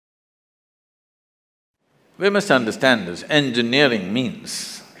We must understand this. Engineering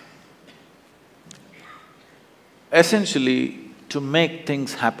means essentially to make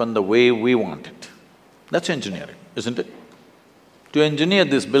things happen the way we want it. That's engineering, isn't it? To engineer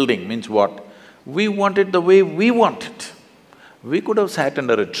this building means what? We want it the way we want it. We could have sat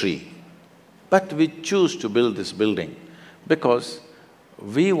under a tree, but we choose to build this building because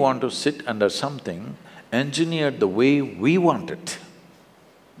we want to sit under something engineered the way we want it,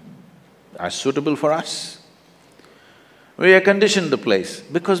 as suitable for us. We air conditioned the place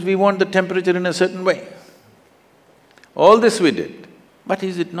because we want the temperature in a certain way. All this we did, but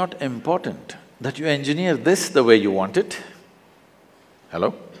is it not important that you engineer this the way you want it?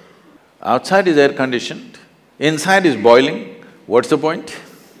 Hello? Outside is air conditioned, inside is boiling, what's the point?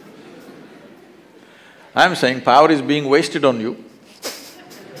 I'm saying power is being wasted on you.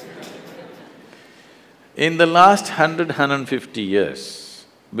 In the last 150 years,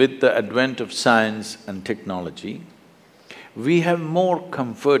 with the advent of science and technology, we have more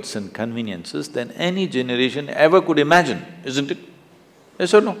comforts and conveniences than any generation ever could imagine, isn't it?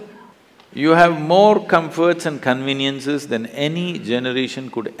 Yes or no? You have more comforts and conveniences than any generation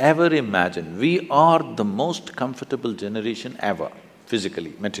could ever imagine. We are the most comfortable generation ever,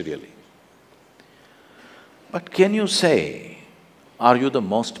 physically, materially. But can you say, are you the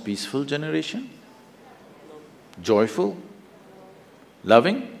most peaceful generation? Joyful?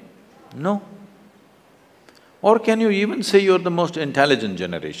 Loving? No. Or can you even say you're the most intelligent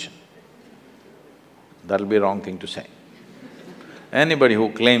generation? That'll be a wrong thing to say. Anybody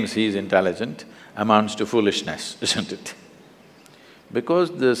who claims he is intelligent amounts to foolishness, isn't it?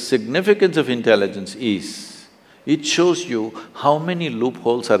 Because the significance of intelligence is, it shows you how many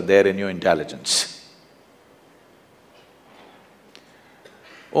loopholes are there in your intelligence.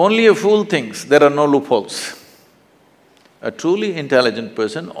 Only a fool thinks there are no loopholes. A truly intelligent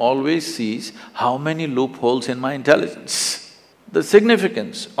person always sees how many loopholes in my intelligence. The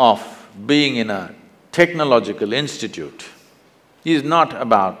significance of being in a technological institute is not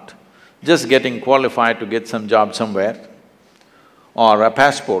about just getting qualified to get some job somewhere or a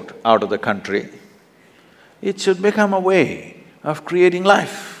passport out of the country. It should become a way of creating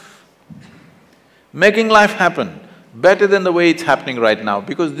life, making life happen better than the way it's happening right now,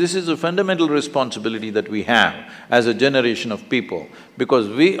 because this is a fundamental responsibility that we have as a generation of people, because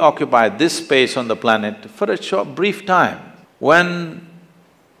we occupy this space on the planet for a short, brief time. When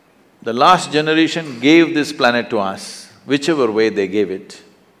the last generation gave this planet to us, whichever way they gave it,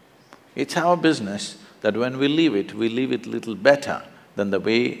 it's our business that when we leave it little better than the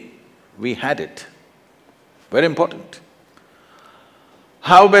way we had it. Very important.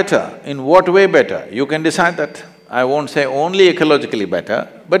 How better? In what way better? You can decide that. I won't say only ecologically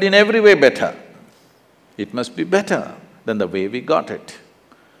better, but in every way better. It must be better than the way we got it.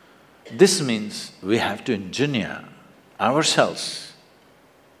 This means we have to engineer ourselves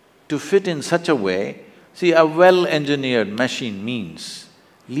to fit in such a way. See, a well-engineered machine means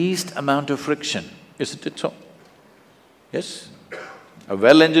least amount of friction, isn't it so? Yes? A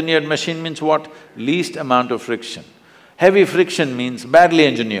well-engineered machine means what? Least amount of friction. Heavy friction means badly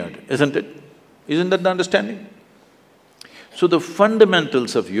engineered, isn't it? Isn't that the understanding? So the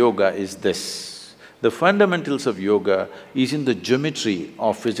fundamentals of yoga is this. The fundamentals of yoga is in the geometry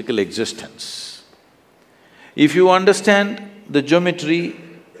of physical existence. If you understand the geometry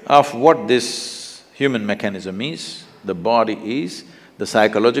of what this human mechanism is, the body is, the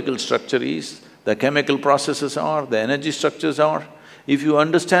psychological structure is, the chemical processes are, the energy structures are, if you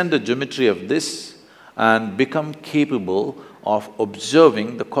understand the geometry of this and become capable of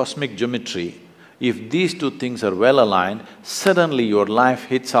observing the cosmic geometry, if these two things are well aligned, suddenly your life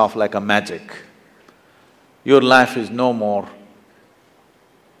hits off like a magic. Your life is no more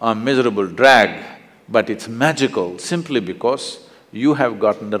a miserable drag, but it's magical simply because you have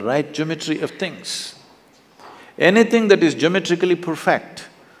gotten the right geometry of things. Anything that is geometrically perfect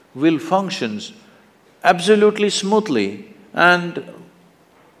will function absolutely smoothly and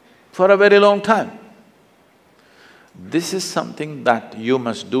for a very long time. This is something that you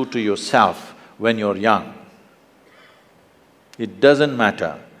must do to yourself when you're young. It doesn't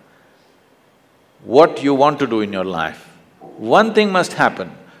matter what you want to do in your life. One thing must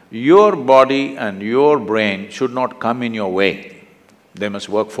happen, your body and your brain should not come in your way. They must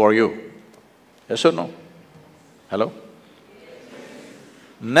work for you. Yes or no? Hello?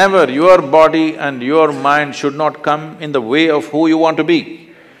 Never your body and your mind should not come in the way of who you want to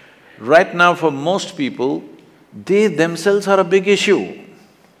be. Right now for most people, they themselves are a big issue.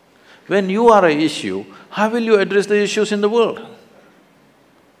 When you are an issue, how will you address the issues in the world?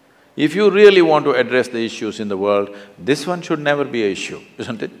 If you really want to address the issues in the world, this one should never be an issue,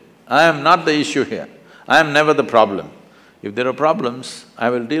 isn't it? I am not the issue here. I am never the problem. If there are problems, I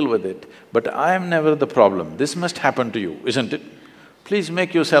will deal with it, but I am never the problem. This must happen to you, isn't it? Please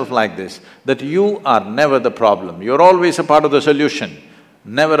make yourself like this, that you are never the problem. You're always a part of the solution,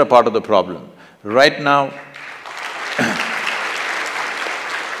 never a part of the problem. Right now,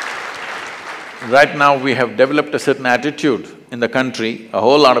 right now we have developed a certain attitude in the country, a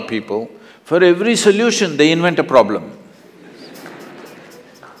whole lot of people, for every solution they invent a problem.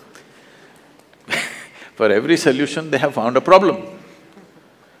 For every solution they have found a problem.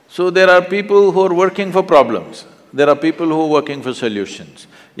 So there are people who are working for problems, there are people who are working for solutions.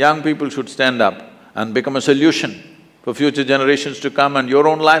 Young people should stand up and become a solution for future generations to come and your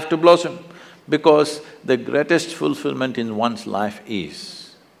own life to blossom. Because the greatest fulfillment in one's life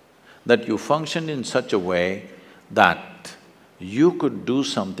is that you function in such a way that you could do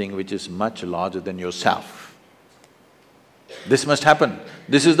something which is much larger than yourself. This must happen.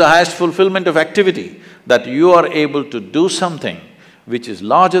 This is the highest fulfillment of activity, that you are able to do something which is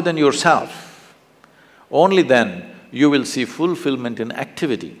larger than yourself. Only then you will see fulfillment in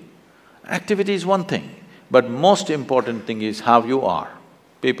activity. Activity is one thing, but most important thing is how you are.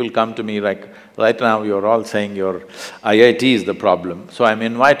 People come to me like, right now you're all saying your IIT is the problem, so I'm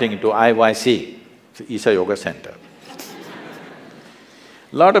inviting you to IYC, Isha Yoga Center.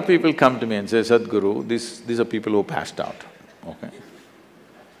 Lot of people come to me and say, Sadhguru, these are people who passed out, okay?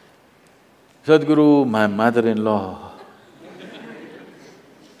 Sadhguru, my mother-in-law,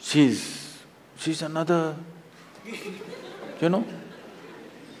 she's another, you know,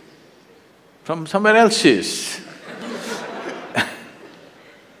 from somewhere else she is.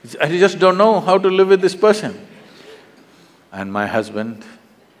 I just don't know how to live with this person. And my husband,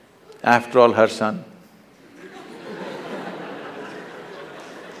 after all, her son.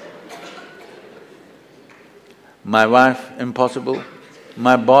 My wife, impossible.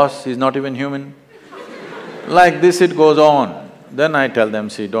 My boss, he's not even human. Like this it goes on. Then I tell them,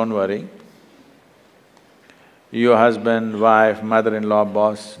 see, don't worry. Your husband, wife, mother-in-law,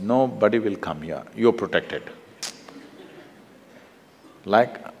 boss, nobody will come here, you're protected.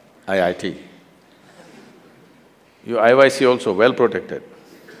 Like IIT. Your IYC also well protected.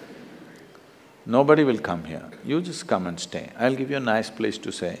 Nobody will come here, you just come and stay. I'll give you a nice place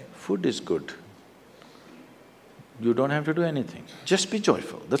to stay, food is good. You don't have to do anything, just be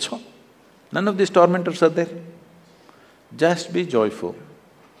joyful, that's all. None of these tormentors are there. Just be joyful.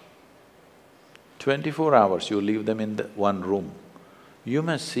 24 hours you leave them in the one room, you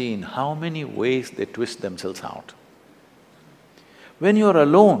must see in how many ways they twist themselves out. When you're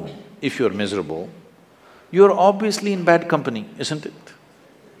alone, if you're miserable, you're obviously in bad company, isn't it?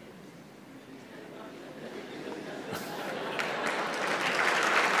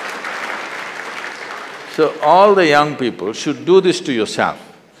 So all the young people should do this to yourself.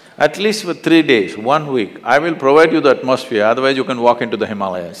 At least for 3 days, 1 week, I will provide you the atmosphere, otherwise you can walk into the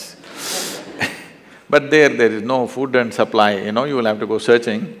Himalayas. But there is no food and supply, you know, you will have to go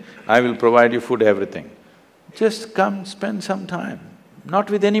searching. I will provide you food, everything. Just come, spend some time, not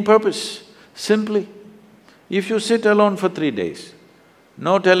with any purpose, simply. If you sit alone for 3 days,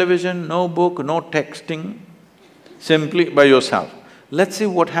 no television, no book, no texting, simply by yourself, let's see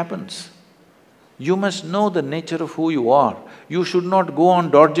what happens. You must know the nature of who you are. You should not go on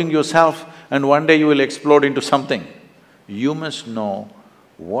dodging yourself and one day you will explode into something. You must know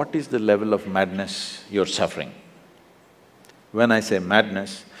what is the level of madness you're suffering. When I say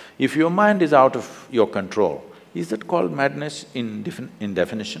madness, if your mind is out of your control, is that called madness in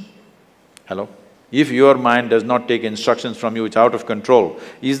definition? Hello? If your mind does not take instructions from you, it's out of control,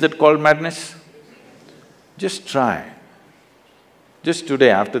 is that called madness? Just try. Just today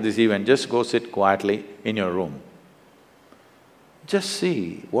after this event, just go sit quietly in your room. Just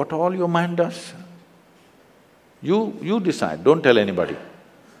see what all your mind does. You decide, don't tell anybody.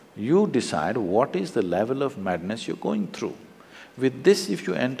 You decide what is the level of madness you're going through. With this, if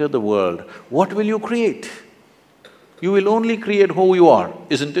you enter the world, what will you create? You will only create who you are,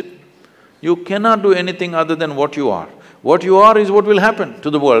 isn't it? You cannot do anything other than what you are. What you are is what will happen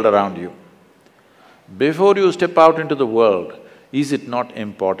to the world around you. Before you step out into the world, is it not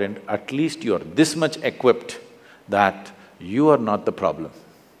important, at least you're this much equipped that you are not the problem.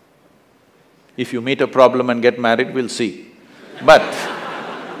 If you meet a problem and get married, we'll see. But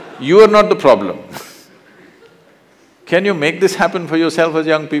you are not the problem. Can you make this happen for yourself as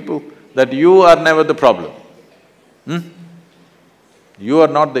young people, that you are never the problem? You are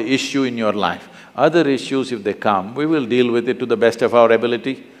not the issue in your life. Other issues, if they come, we will deal with it to the best of our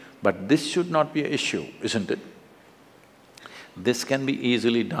ability, but this should not be an issue, isn't it? This can be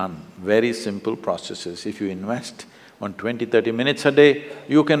easily done, very simple processes. If you invest on 20–30 minutes a day,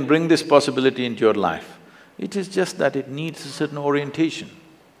 you can bring this possibility into your life. It is just that it needs a certain orientation.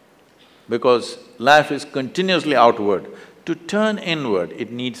 Because life is continuously outward. To turn inward,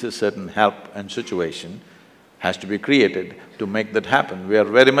 it needs a certain help and situation has to be created to make that happen. We are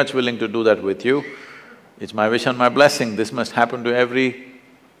very much willing to do that with you. It's my wish and my blessing, this must happen to every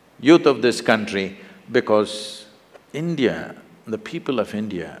youth of this country because India, the people of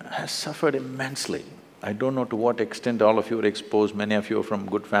India has suffered immensely. I don't know to what extent all of you are exposed, many of you are from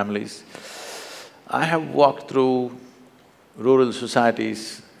good families. I have walked through rural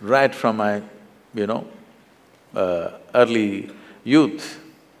societies right from my, early youth.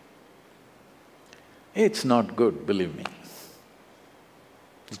 It's not good, believe me.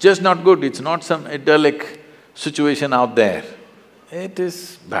 It's just not good, it's not some idyllic situation out there. It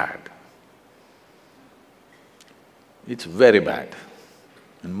is bad. It's very bad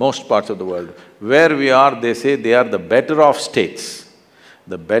in most parts of the world. Where we are, they say they are the better off states.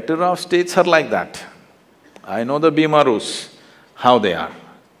 The better off states are like that. I know the Bimarus, how they are.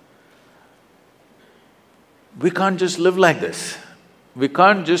 We can't just live like this. We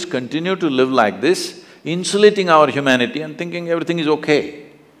can't just continue to live like this, insulating our humanity and thinking everything is okay.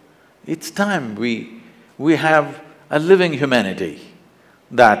 It's time we have a living humanity,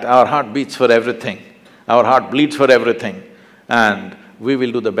 that our heart beats for everything, our heart bleeds for everything, and we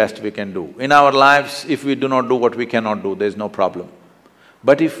will do the best we can do. In our lives, if we do not do what we cannot do, there's no problem.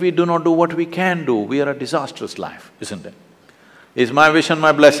 But if we do not do what we can do, we are a disastrous life, isn't it? It's my wish and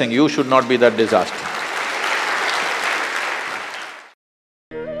my blessing, you should not be that disaster.